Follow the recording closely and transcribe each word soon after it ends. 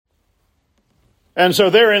And so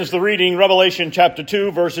there ends the reading, Revelation chapter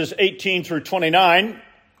 2, verses 18 through 29.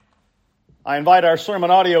 I invite our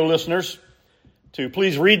sermon audio listeners to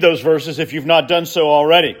please read those verses if you've not done so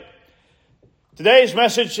already. Today's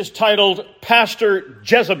message is titled, Pastor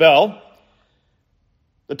Jezebel,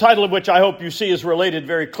 the title of which I hope you see is related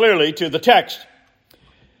very clearly to the text.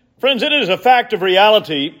 Friends, it is a fact of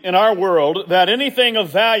reality in our world that anything of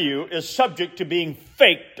value is subject to being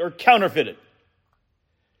faked or counterfeited.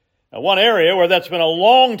 Now, one area where that's been a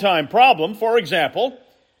long time problem, for example,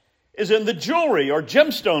 is in the jewelry or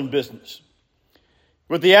gemstone business.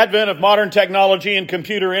 With the advent of modern technology and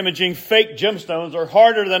computer imaging, fake gemstones are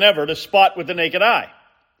harder than ever to spot with the naked eye.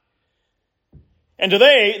 And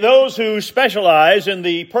today, those who specialize in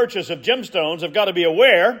the purchase of gemstones have got to be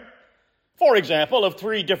aware, for example, of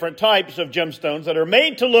three different types of gemstones that are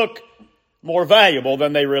made to look more valuable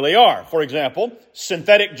than they really are. For example,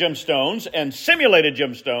 synthetic gemstones and simulated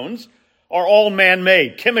gemstones are all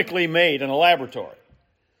man-made, chemically made in a laboratory.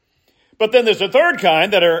 But then there's a third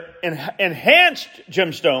kind that are enhanced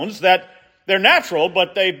gemstones that they're natural,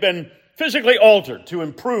 but they've been physically altered to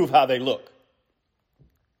improve how they look.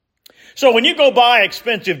 So when you go buy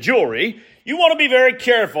expensive jewelry, you want to be very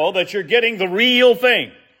careful that you're getting the real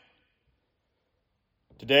thing.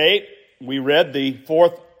 Today, we read the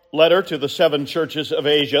fourth letter to the seven churches of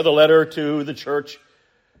Asia, the letter to the church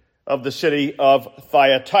of the city of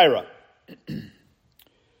Thyatira.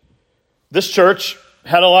 This church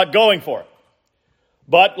had a lot going for it.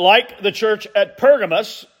 But like the church at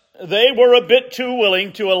Pergamos, they were a bit too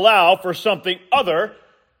willing to allow for something other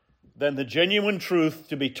than the genuine truth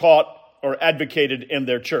to be taught or advocated in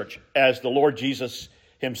their church. As the Lord Jesus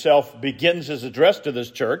himself begins his address to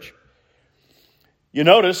this church, you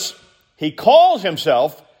notice he calls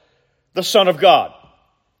himself the Son of God.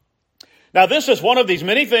 Now, this is one of these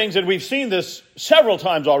many things, and we've seen this several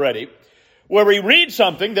times already, where we read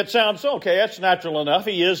something that sounds, okay, that's natural enough.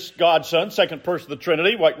 He is God's Son, second person of the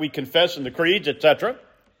Trinity, what we confess in the creeds, etc.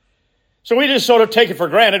 So we just sort of take it for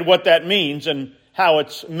granted what that means and how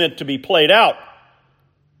it's meant to be played out.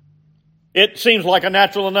 It seems like a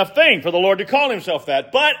natural enough thing for the Lord to call himself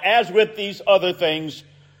that. But as with these other things,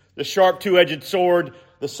 the sharp two-edged sword,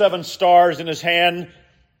 the seven stars in his hand,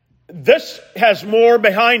 this has more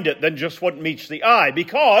behind it than just what meets the eye,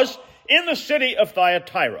 because in the city of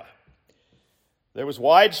Thyatira, there was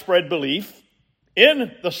widespread belief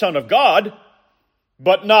in the Son of God,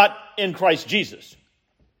 but not in Christ Jesus.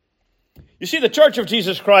 You see, the Church of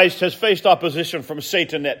Jesus Christ has faced opposition from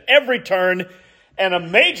Satan at every turn, and a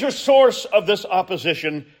major source of this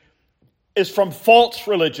opposition is from false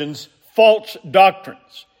religions, false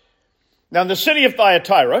doctrines. Now, in the city of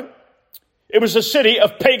Thyatira, it was a city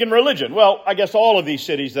of pagan religion. Well, I guess all of these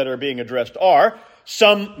cities that are being addressed are,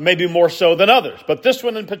 some maybe more so than others, but this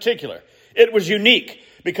one in particular. It was unique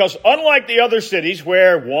because unlike the other cities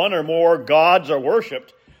where one or more gods are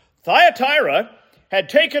worshipped, Thyatira had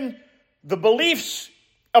taken the beliefs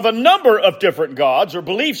of a number of different gods, or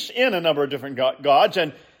beliefs in a number of different gods,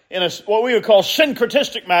 and in what we would call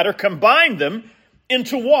syncretistic matter, combined them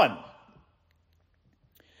into one.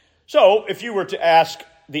 So, if you were to ask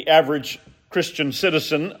the average Christian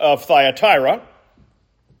citizen of Thyatira,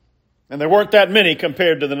 and there weren't that many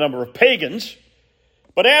compared to the number of pagans,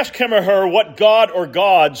 but ask him or her what god or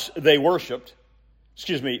gods they worshipped.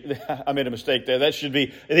 Excuse me, I made a mistake there. That should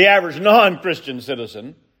be the average non-Christian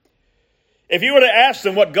citizen. If you were to ask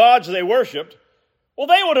them what gods they worshipped, well,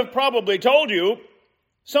 they would have probably told you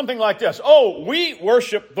something like this. Oh, we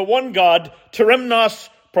worship the one God, Terimnos,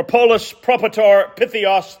 Propolis, Propator,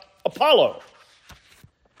 Pythios, Apollo.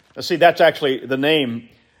 Now, see, that's actually the name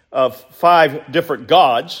of 5 different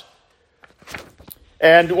gods.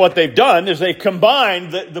 And what they've done is they've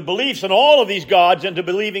combined the beliefs in all of these gods into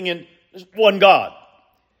believing in one God.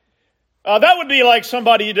 That would be like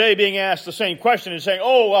somebody today being asked the same question and saying,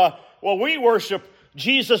 well, we worship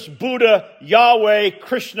Jesus, Buddha, Yahweh,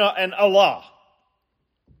 Krishna, and Allah.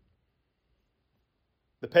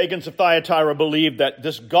 The pagans of Thyatira believed that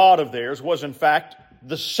this God of theirs was in fact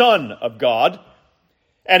the Son of God.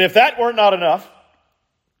 And if that were not enough,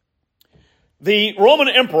 the Roman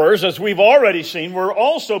emperors, as we've already seen, were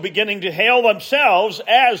also beginning to hail themselves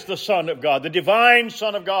as the Son of God, the divine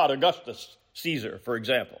Son of God, Augustus Caesar, for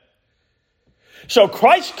example. So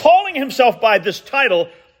Christ calling himself by this title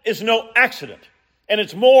is no accident, and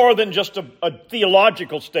it's more than just a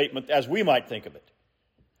theological statement as we might think of it.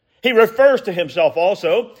 He refers to himself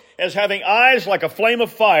also as having eyes like a flame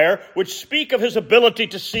of fire, which speak of his ability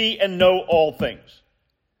to see and know all things.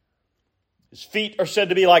 His feet are said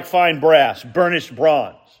to be like fine brass, burnished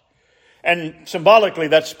bronze. And symbolically,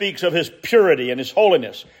 that speaks of his purity and his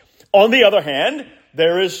holiness. On the other hand,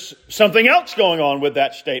 there is something else going on with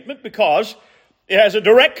that statement because it has a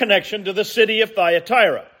direct connection to the city of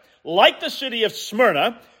Thyatira. Like the city of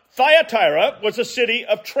Smyrna, Thyatira was a city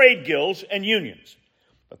of trade guilds and unions.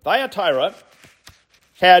 But Thyatira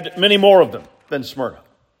had many more of them than Smyrna.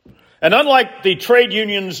 And unlike the trade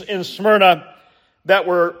unions in Smyrna that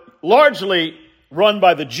were largely run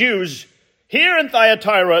by the Jews, here in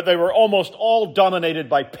Thyatira they were almost all dominated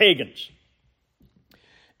by pagans.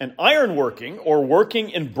 And ironworking, or working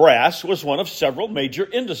in brass, was one of several major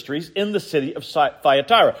industries in the city of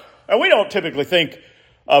Thyatira. And we don't typically think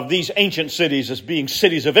of these ancient cities as being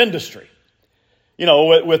cities of industry. You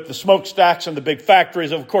know, with the smokestacks and the big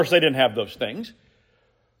factories, of course they didn't have those things.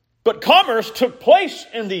 But commerce took place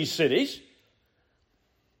in these cities.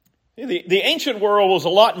 The ancient world was a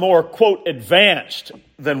lot more, quote, advanced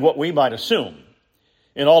than what we might assume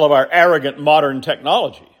in all of our arrogant modern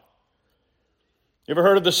technology. You ever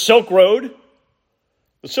heard of the Silk Road?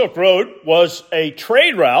 The Silk Road was a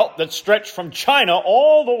trade route that stretched from China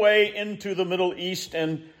all the way into the Middle East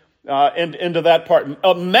and into that part.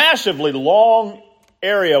 A massively long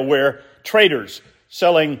area where traders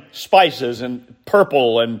selling spices and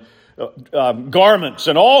purple and garments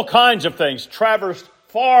and all kinds of things traversed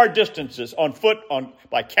far distances on foot,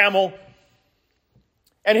 by camel.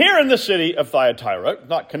 And here in the city of Thyatira,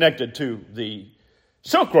 not connected to the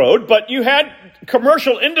Silk Road, but you had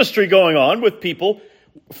commercial industry going on with people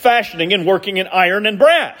fashioning and working in iron and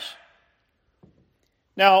brass.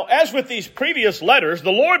 Now, as with these previous letters,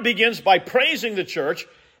 the Lord begins by praising the church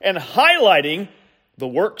and highlighting the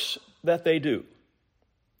works that they do.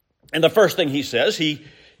 And the first thing he says, he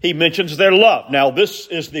mentions their love. Now, this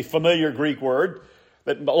is the familiar Greek word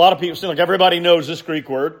that a lot of people seem like everybody knows this Greek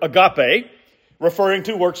word, agape, referring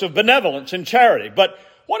to works of benevolence and charity. But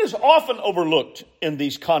what is often overlooked in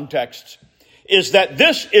these contexts is that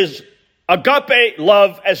this is agape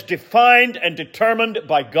love as defined and determined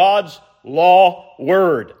by God's law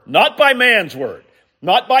word, not by man's word,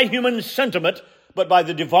 not by human sentiment, but by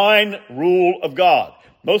the divine rule of God.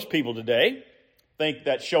 Most people today think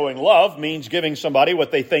that showing love means giving somebody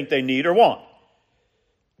what they think they need or want.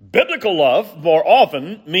 Biblical love, more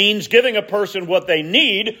often, means giving a person what they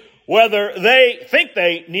need, whether they think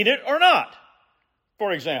they need it or not.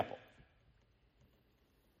 For example,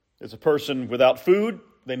 there's a person without food.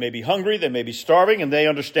 They may be hungry, they may be starving, and they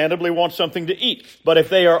understandably want something to eat. But if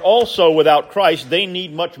they are also without Christ, they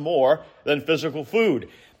need much more than physical food.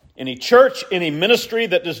 Any church, any ministry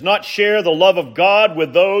that does not share the love of God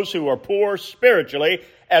with those who are poor spiritually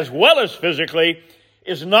as well as physically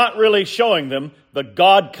is not really showing them the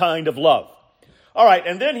God kind of love. All right,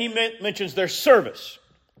 and then he mentions their service.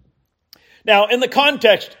 Now, in the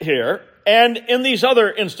context here, and in these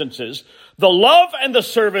other instances, the love and the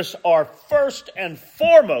service are first and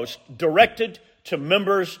foremost directed to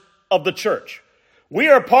members of the church. We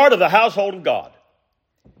are part of the household of God.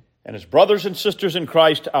 And as brothers and sisters in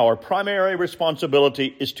Christ, our primary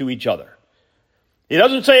responsibility is to each other. He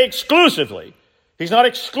doesn't say exclusively. He's not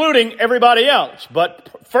excluding everybody else.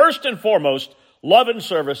 But first and foremost, love and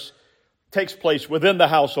service takes place within the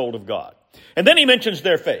household of God. And then he mentions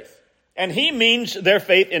their faith. And he means their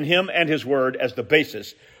faith in him and his word as the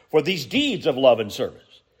basis for these deeds of love and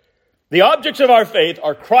service. The objects of our faith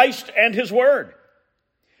are Christ and his word.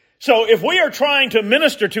 So if we are trying to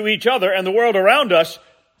minister to each other and the world around us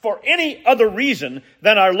for any other reason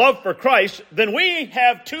than our love for Christ, then we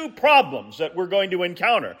have two problems that we're going to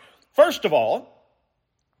encounter. First of all,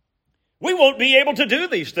 we won't be able to do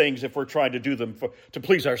these things if we're trying to do them to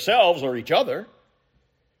please ourselves or each other.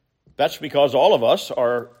 That's because all of us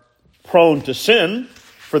are prone to sin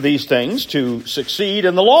for these things to succeed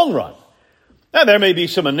in the long run. Now, there may be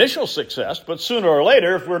some initial success, but sooner or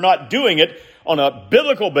later, if we're not doing it on a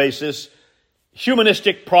biblical basis,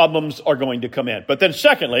 humanistic problems are going to come in. But then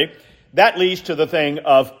secondly, that leads to the thing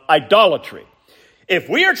of idolatry. If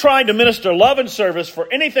we are trying to minister love and service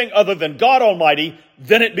for anything other than God Almighty,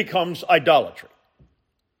 then it becomes idolatry.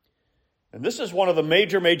 And this is one of the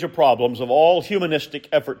major problems of all humanistic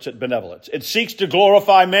efforts at benevolence. It seeks to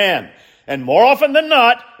glorify man. And more often than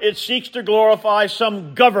not, it seeks to glorify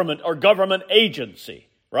some government or government agency,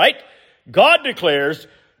 right? God declares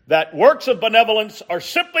that works of benevolence are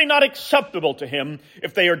simply not acceptable to him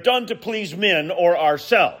if they are done to please men or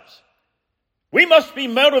ourselves. We must be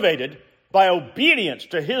motivated by obedience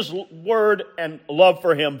to his word and love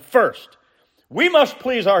for him first. We must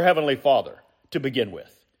please our Heavenly Father to begin with.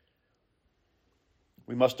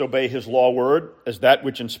 We must obey his law word as that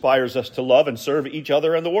which inspires us to love and serve each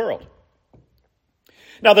other and the world.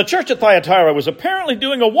 Now, the church at Thyatira was apparently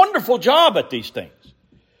doing a wonderful job at these things.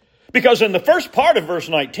 Because in the first part of verse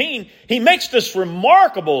 19, he makes this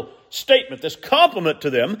remarkable statement, this compliment to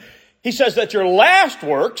them. He says that your last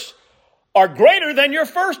works are greater than your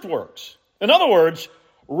first works. In other words,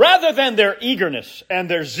 rather than their eagerness and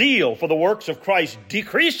their zeal for the works of Christ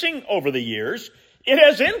decreasing over the years, it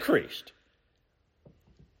has increased.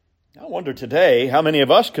 I wonder today how many of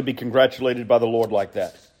us could be congratulated by the Lord like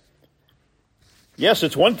that. Yes,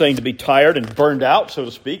 it's one thing to be tired and burned out, so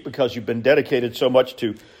to speak, because you've been dedicated so much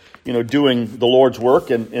to, doing the Lord's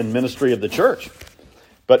work in ministry of the church.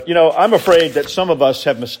 But, I'm afraid that some of us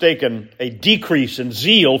have mistaken a decrease in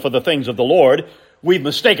zeal for the things of the Lord. We've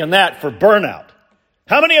mistaken that for burnout.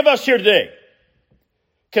 How many of us here today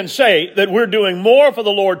can say that we're doing more for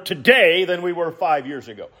the Lord today than we were 5 years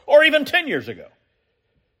ago, or even 10 years ago?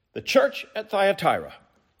 The church at Thyatira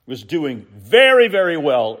was doing very, very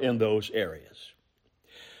well in those areas.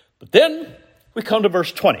 But then we come to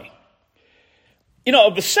verse 20.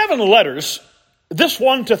 Of the 7 letters, this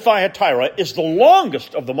one to Thyatira is the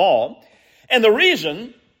longest of them all. And the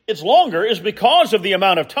reason it's longer is because of the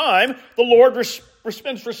amount of time the Lord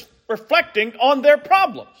spends reflecting on their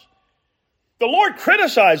problems. The Lord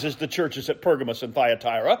criticizes the churches at Pergamos and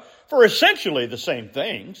Thyatira for essentially the same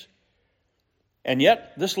things. And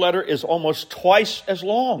yet, this letter is almost twice as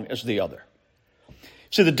long as the other.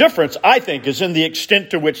 See, the difference, I think, is in the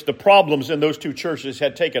extent to which the problems in those two churches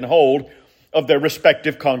had taken hold of their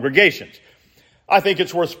respective congregations. I think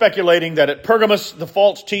it's worth speculating that at Pergamos, the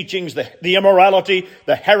false teachings, the immorality,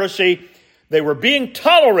 the heresy, they were being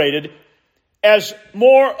tolerated as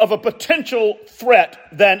more of a potential threat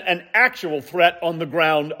than an actual threat on the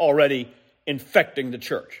ground already infecting the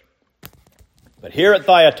church. But here at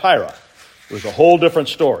Thyatira, it was a whole different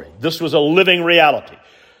story. This was a living reality.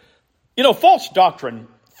 False doctrine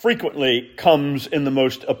frequently comes in the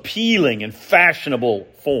most appealing and fashionable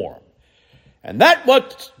form. And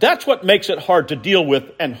that's what makes it hard to deal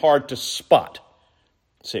with and hard to spot.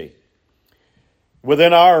 See,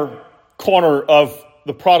 within our corner of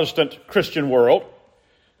the Protestant Christian world,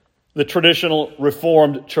 the traditional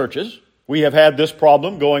Reformed churches, we have had this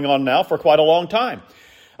problem going on now for quite a long time.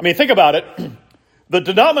 Think about it. The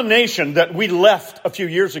denomination that we left a few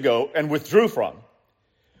years ago and withdrew from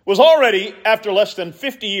was already, after less than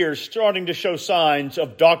 50 years, starting to show signs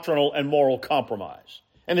of doctrinal and moral compromise.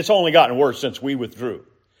 And it's only gotten worse since we withdrew.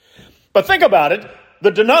 But think about it. The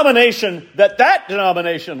denomination that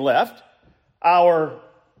denomination left, our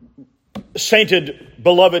sainted,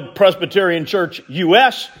 beloved Presbyterian Church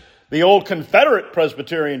U.S., the old Confederate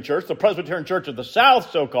Presbyterian Church, the Presbyterian Church of the South,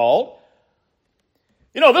 so-called.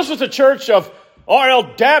 This was the church of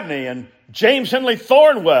R.L. Dabney and James Henley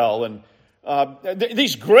Thornwell and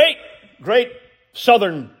these great, great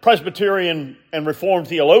Southern Presbyterian and Reformed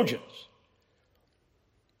theologians.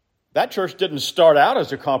 That church didn't start out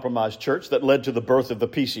as a compromised church that led to the birth of the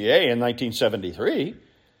PCA in 1973.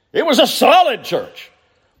 It was a solid church.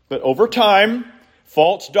 But over time,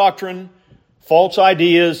 false doctrine, false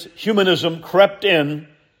ideas, humanism crept in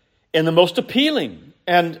the most appealing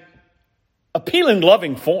and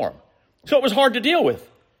loving form. So it was hard to deal with.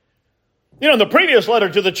 In the previous letter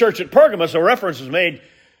to the church at Pergamos, a reference is made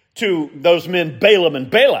to those men Balaam and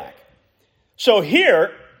Balak. So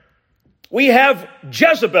here, we have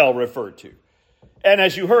Jezebel referred to. And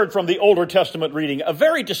as you heard from the Older Testament reading, a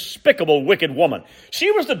very despicable, wicked woman.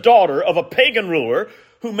 She was the daughter of a pagan ruler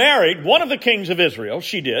who married one of the kings of Israel.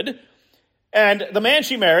 She did. And the man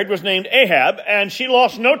she married was named Ahab, and she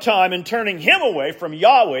lost no time in turning him away from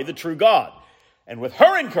Yahweh, the true God. And with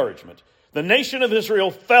her encouragement, the nation of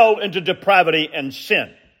Israel fell into depravity and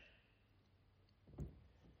sin.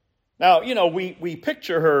 Now, we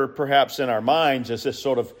picture her perhaps in our minds as this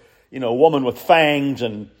sort of, woman with fangs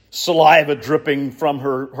and saliva dripping from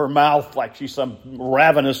her mouth like she's some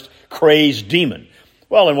ravenous, crazed demon.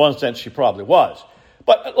 Well, in one sense, she probably was.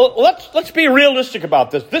 But let's be realistic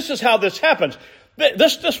about this. This is how this happens.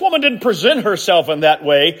 This woman didn't present herself in that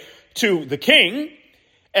way to the king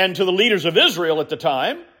and to the leaders of Israel at the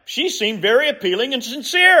time. She seemed very appealing and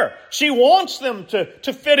sincere. She wants them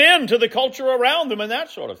to fit into the culture around them and that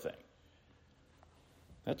sort of thing.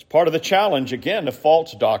 That's part of the challenge, again, of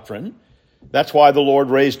false doctrine. That's why the Lord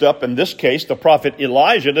raised up, in this case, the prophet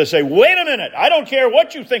Elijah to say, wait a minute, I don't care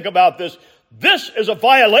what you think about this. This is a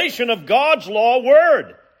violation of God's law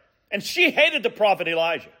word. And she hated the prophet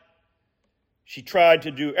Elijah. She tried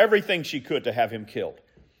to do everything she could to have him killed.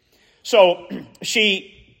 So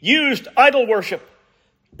she used idol worship,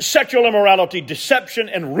 sexual immorality, deception,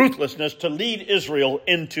 and ruthlessness to lead Israel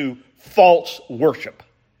into false worship.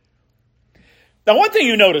 Now, one thing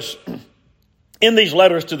you notice in these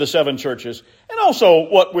letters to the seven churches, and also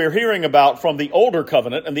what we're hearing about from the Older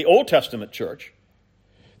Covenant and the Old Testament church,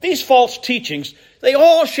 these false teachings, they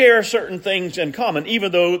all share certain things in common,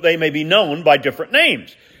 even though they may be known by different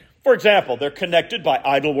names. For example, they're connected by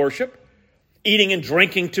idol worship, eating and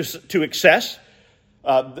drinking to excess,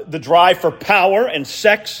 the drive for power and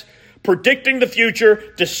sex, predicting the future,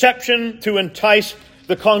 deception to entice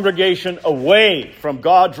the congregation away from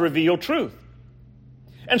God's revealed truth.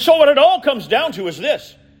 And so what it all comes down to is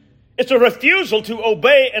this. It's a refusal to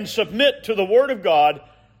obey and submit to the Word of God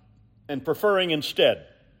and preferring instead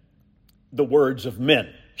the words of men.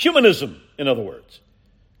 Humanism, in other words.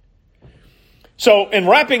 So in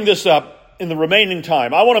wrapping this up in the remaining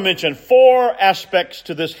time, I want to mention 4 aspects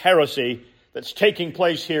to this heresy that's taking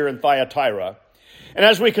place here in Thyatira. And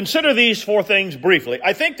as we consider these 4 things briefly,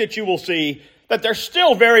 I think that you will see that they're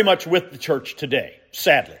still very much with the church today,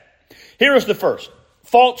 sadly. Here is the first.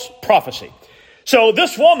 False prophecy. So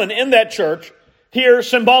this woman in that church, here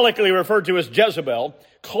symbolically referred to as Jezebel,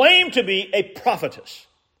 claimed to be a prophetess.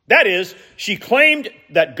 That is, she claimed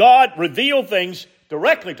that God revealed things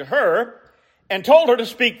directly to her and told her to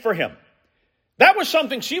speak for him. That was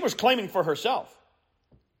something she was claiming for herself.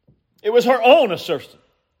 It was her own assertion.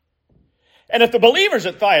 And if the believers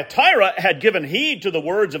at Thyatira had given heed to the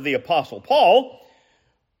words of the Apostle Paul,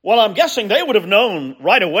 well, I'm guessing they would have known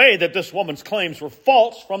right away that this woman's claims were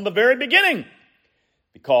false from the very beginning.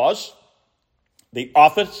 Because the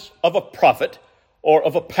office of a prophet or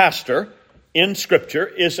of a pastor in Scripture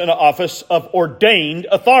is an office of ordained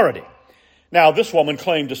authority. Now, this woman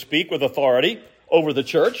claimed to speak with authority over the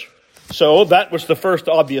church, so that was the first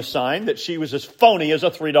obvious sign that she was as phony as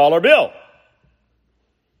a $3 bill.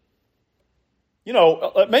 You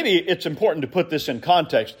know, maybe it's important to put this in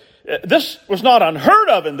context. This was not unheard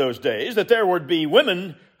of in those days, that there would be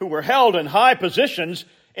women who were held in high positions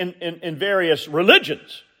in various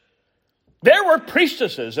religions. There were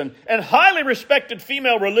priestesses and highly respected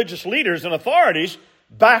female religious leaders and authorities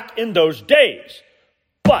back in those days.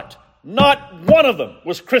 But not one of them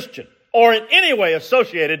was Christian or in any way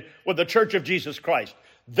associated with the Church of Jesus Christ.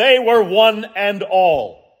 They were one and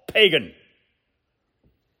all pagan.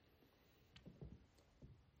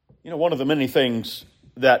 You know, one of the many things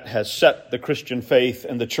that has set the Christian faith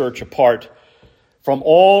and the church apart from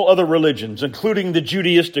all other religions, including the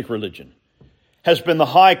Judaistic religion, has been the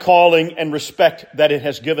high calling and respect that it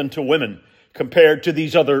has given to women compared to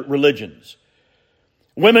these other religions.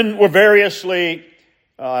 Women were variously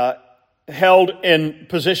held in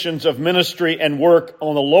positions of ministry and work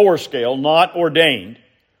on the lower scale, not ordained.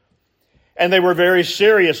 And they were very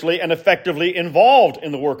seriously and effectively involved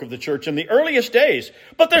in the work of the church in the earliest days.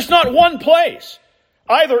 But there's not one place,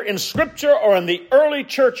 either in Scripture or in the early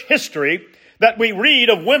church history, that we read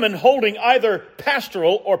of women holding either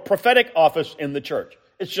pastoral or prophetic office in the church.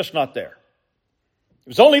 It's just not there. It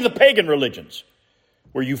was only the pagan religions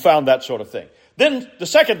where you found that sort of thing. Then the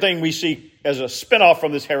second thing we see as a spinoff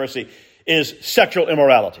from this heresy is sexual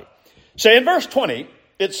immorality. Say in verse 20,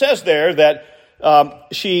 it says there that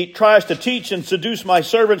she tries to teach and seduce my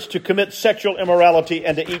servants to commit sexual immorality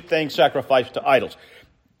and to eat things sacrificed to idols.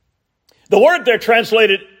 The word there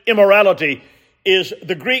translated immorality is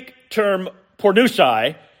the Greek term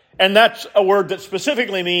pornusai, and that's a word that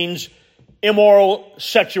specifically means immoral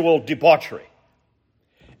sexual debauchery.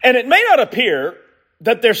 And it may not appear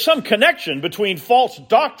that there's some connection between false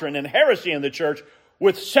doctrine and heresy in the church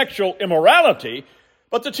with sexual immorality,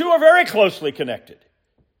 but the two are very closely connected.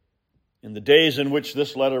 In the days in which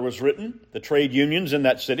this letter was written, the trade unions in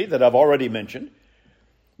that city that I've already mentioned,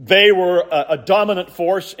 they were a dominant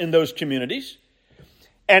force in those communities.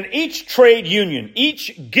 And each trade union,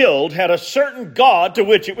 each guild had a certain god to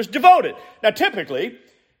which it was devoted. Now, typically,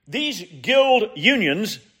 these guild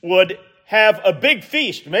unions would have a big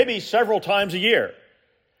feast, maybe several times a year,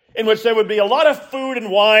 in which there would be a lot of food and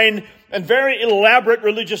wine and very elaborate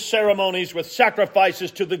religious ceremonies with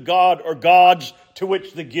sacrifices to the god or gods to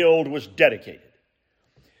which the guild was dedicated.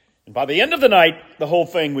 And by the end of the night, the whole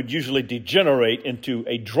thing would usually degenerate into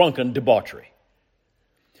a drunken debauchery.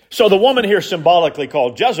 So the woman here symbolically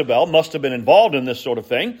called Jezebel must have been involved in this sort of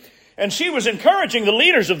thing, and she was encouraging the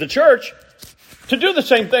leaders of the church to do the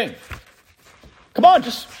same thing. Come on,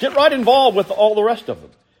 just get right involved with all the rest of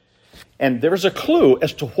them. And there is a clue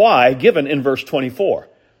as to why given in verse 24.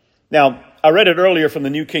 Now, I read it earlier from the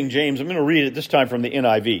New King James. I'm going to read it this time from the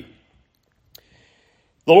NIV.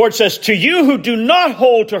 The Lord says, to you who do not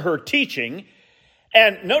hold to her teaching,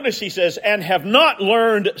 and notice he says, and have not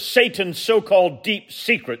learned Satan's so-called deep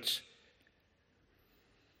secrets,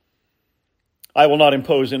 I will not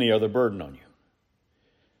impose any other burden on you.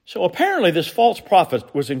 So apparently this false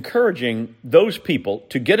prophet was encouraging those people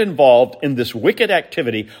to get involved in this wicked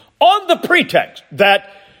activity on the pretext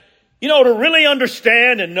that, to really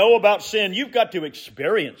understand and know about sin, you've got to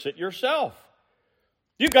experience it yourself.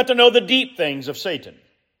 You've got to know the deep things of Satan.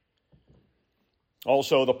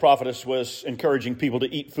 Also, the prophetess was encouraging people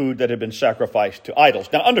to eat food that had been sacrificed to idols.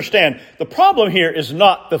 Now understand, the problem here is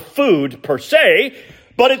not the food per se,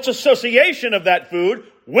 but its association of that food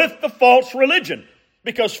with the false religion.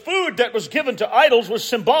 Because food that was given to idols was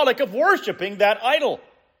symbolic of worshiping that idol.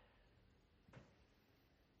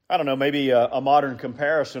 I don't know, maybe a modern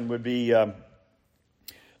comparison would be a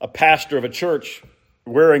pastor of a church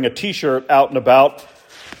wearing a t-shirt out and about,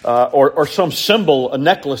 or some symbol, a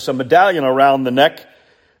necklace, a medallion around the neck,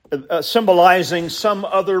 symbolizing some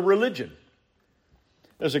other religion.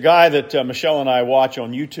 There's a guy that Michelle and I watch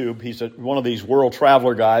on YouTube. He's one of these world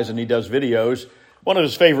traveler guys, and he does videos. One of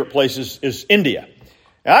his favorite places is India.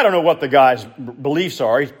 Now, I don't know what the guy's beliefs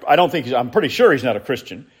are. I'm pretty sure he's not a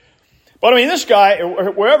Christian. But this guy,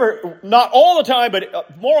 wherever, not all the time,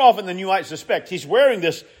 but more often than you might suspect, he's wearing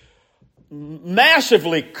this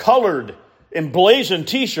massively colored, emblazoned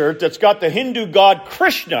t-shirt that's got the Hindu god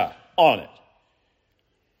Krishna on it.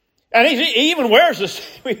 And he even wears this,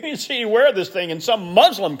 we even see him wear this thing in some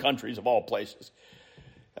Muslim countries of all places.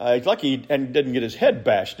 He's lucky he didn't get his head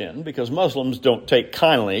bashed in, because Muslims don't take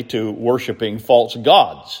kindly to worshiping false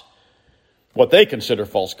gods, what they consider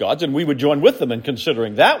false gods, and we would join with them in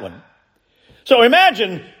considering that one. So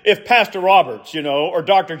imagine if Pastor Roberts, or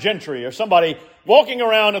Dr. Gentry, or somebody walking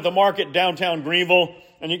around at the market downtown Greenville,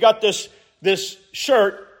 and you got this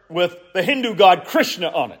shirt with the Hindu god Krishna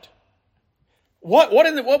on it. What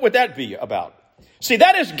would that be about? See,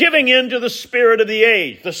 that is giving in to the spirit of the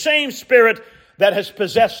age, the same spirit that has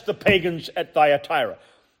possessed the pagans at Thyatira.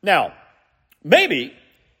 Now, maybe,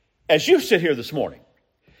 as you sit here this morning,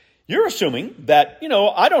 you're assuming that,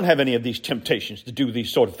 I don't have any of these temptations to do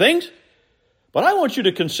these sort of things. But I want you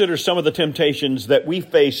to consider some of the temptations that we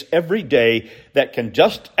face every day that can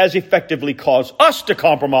just as effectively cause us to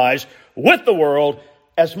compromise with the world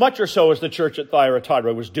as much or so as the church at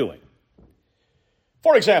Thyatira was doing.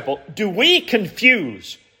 For example, do we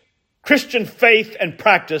confuse Christian faith and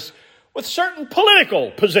practice with certain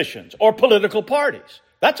political positions or political parties?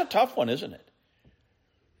 That's a tough one, isn't it?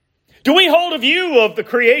 Do we hold a view of the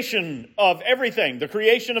creation of everything, the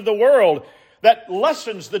creation of the world, that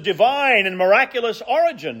lessens the divine and miraculous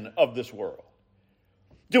origin of this world?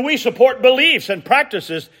 Do we support beliefs and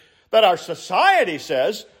practices that our society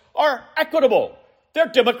says are equitable? They're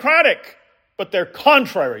democratic, but they're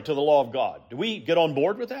contrary to the law of God. Do we get on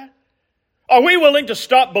board with that? Are we willing to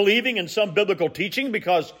stop believing in some biblical teaching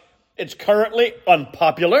because it's currently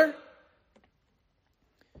unpopular?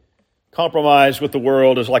 Compromise with the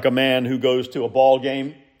world is like a man who goes to a ball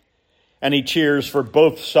game and he cheers for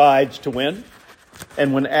both sides to win.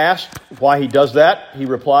 And when asked why he does that, he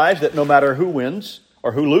replies that no matter who wins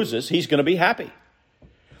or who loses, he's going to be happy.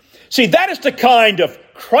 See, that is the kind of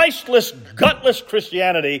Christless, gutless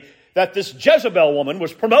Christianity that this Jezebel woman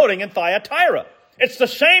was promoting in Thyatira. It's the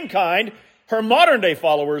same kind her modern day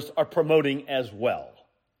followers are promoting as well.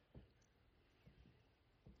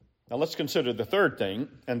 Now let's consider the third thing,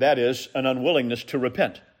 and that is an unwillingness to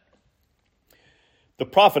repent. The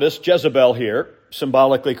prophetess Jezebel here,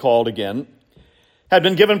 symbolically called again, had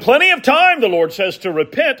been given plenty of time, the Lord says, to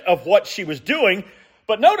repent of what she was doing.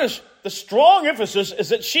 But notice the strong emphasis is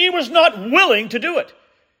that she was not willing to do it.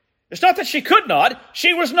 It's not that she could not.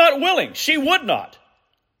 She was not willing. She would not.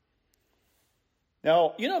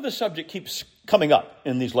 Now, this subject keeps coming up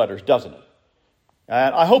in these letters, doesn't it?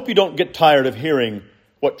 And I hope you don't get tired of hearing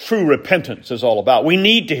what true repentance is all about. We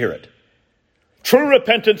need to hear it. True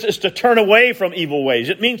repentance is to turn away from evil ways.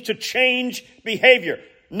 It means to change behavior,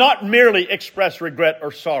 not merely express regret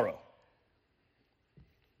or sorrow.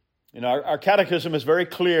 Our catechism is very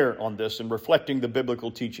clear on this in reflecting the biblical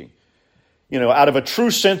teaching. Out of a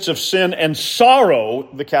true sense of sin and sorrow,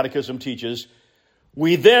 the catechism teaches,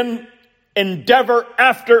 we then endeavor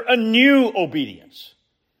after a new obedience.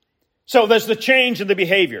 So there's the change in the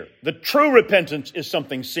behavior. The true repentance is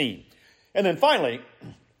something seen. And then finally,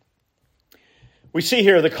 we see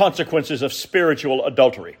here the consequences of spiritual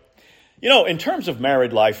adultery. In terms of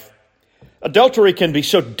married life, adultery can be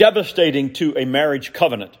so devastating to a marriage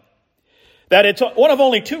covenant that it's one of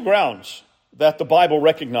only two grounds that the Bible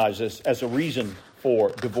recognizes as a reason for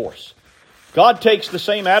divorce. God takes the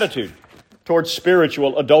same attitude towards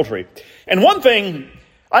spiritual adultery. And one thing,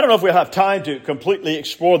 I don't know if we'll have time to completely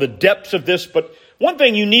explore the depths of this, but one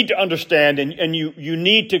thing you need to understand and you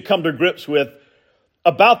need to come to grips with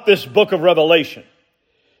about this book of Revelation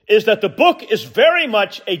is that the book is very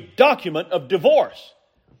much a document of divorce.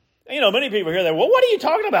 Many people hear that, well, what are you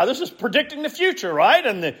talking about? This is predicting the future, right?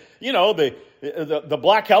 And the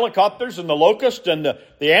black helicopters and the locust and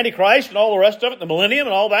the Antichrist and all the rest of it, the millennium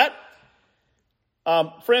and all that.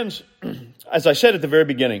 Friends, as I said at the very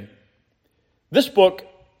beginning, this book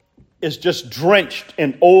is just drenched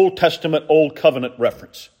in Old Testament, Old Covenant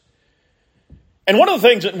reference. And one of the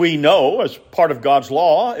things that we know as part of God's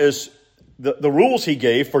law is the rules he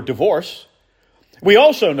gave for divorce. We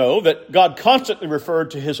also know that God constantly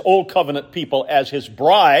referred to his Old Covenant people as his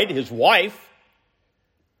bride, his wife.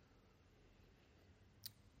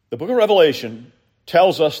 The book of Revelation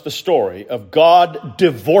tells us the story of God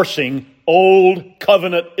divorcing Old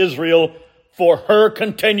Covenant Israel for her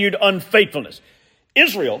continued unfaithfulness.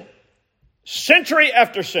 Israel, century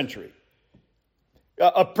after century,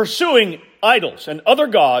 pursuing idols and other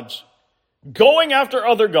gods, going after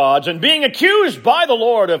other gods, and being accused by the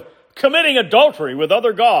Lord of committing adultery with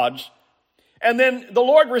other gods, and then the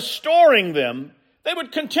Lord restoring them, they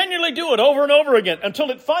would continually do it over and over again until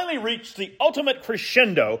it finally reached the ultimate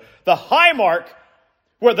crescendo, the high mark,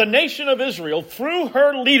 where the nation of Israel, through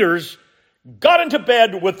her leaders, got into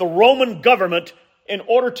bed with the Roman government in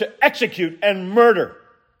order to execute and murder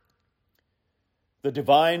the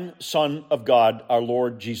divine Son of God, our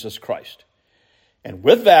Lord Jesus Christ. And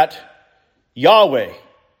with that, Yahweh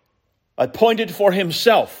appointed for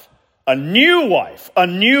himself a new wife, a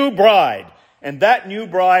new bride, and that new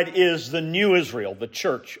bride is the new Israel, the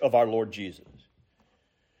church of our Lord Jesus.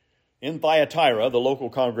 In Thyatira, the local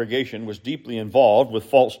congregation was deeply involved with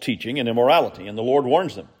false teaching and immorality, and the Lord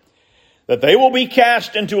warns them that they will be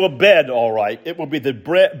cast into a bed, all right. It will be the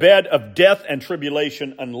bed of death and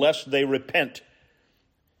tribulation unless they repent.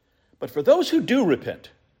 But for those who do repent,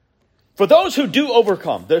 for those who do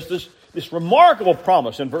overcome, there's this remarkable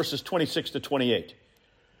promise in verses 26 to 28.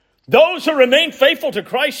 Those who remain faithful to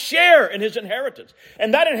Christ share in his inheritance.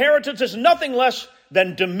 And that inheritance is nothing less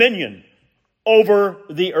than dominion over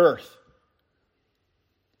the earth.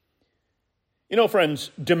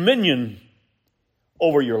 Friends, dominion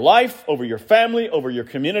over your life, over your family, over your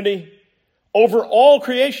community, over all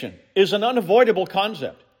creation is an unavoidable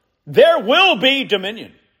concept. There will be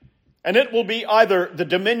dominion. And it will be either the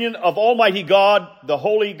dominion of Almighty God, the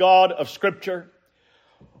holy God of Scripture,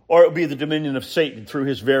 or it will be the dominion of Satan through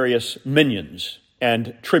his various minions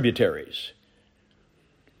and tributaries.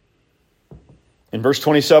 In verse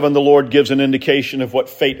 27, the Lord gives an indication of what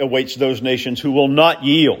fate awaits those nations who will not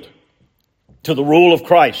yield to the rule of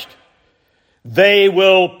Christ. They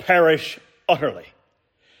will perish utterly.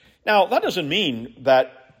 Now, that doesn't mean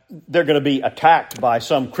that they're going to be attacked by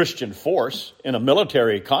some Christian force in a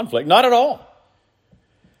military conflict. Not at all.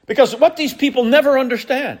 Because what these people never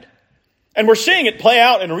understand, and we're seeing it play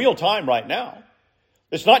out in real time right now.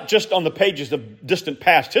 It's not just on the pages of distant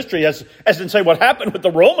past history, as in say what happened with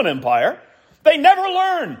the Roman Empire. They never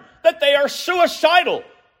learn that they are suicidal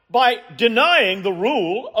by denying the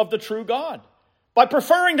rule of the true God. By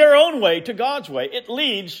preferring their own way to God's way, it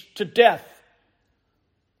leads to death.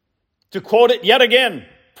 To quote it yet again,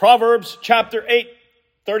 Proverbs chapter 8,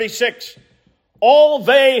 36. All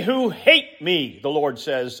they who hate me, the Lord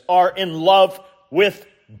says, are in love with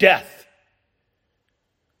death.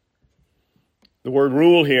 The word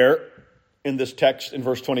rule here in this text in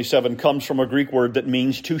verse 27 comes from a Greek word that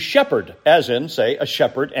means to shepherd, as in, say, a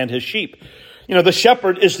shepherd and his sheep. The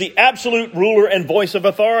shepherd is the absolute ruler and voice of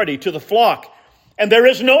authority to the flock. And there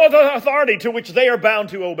is no other authority to which they are bound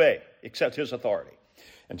to obey except his authority.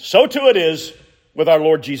 And so too it is with our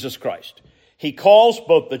Lord Jesus Christ. He calls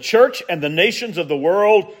both the church and the nations of the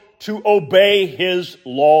world to obey his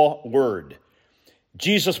law word.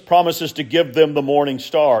 Jesus promises to give them the morning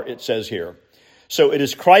star, it says here. So it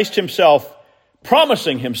is Christ himself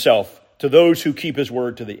promising himself to those who keep his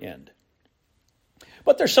word to the end.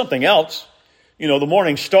 But there's something else. The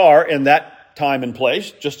morning star in that time and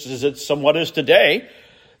place, just as it somewhat is today,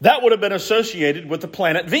 that would have been associated with the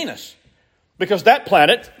planet Venus, because that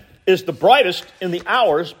planet is the brightest in the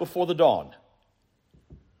hours before the dawn.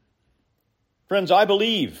 Friends, I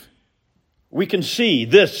believe we can see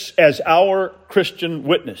this as our Christian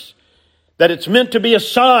witness, that it's meant to be a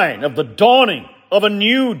sign of the dawning of a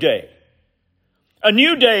new day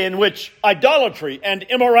in which idolatry and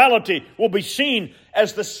immorality will be seen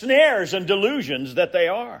as the snares and delusions that they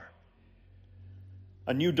are.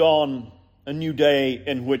 A new dawn, a new day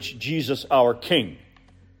in which Jesus, our King,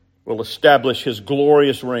 will establish his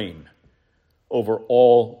glorious reign over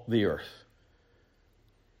all the earth.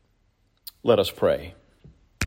 Let us pray.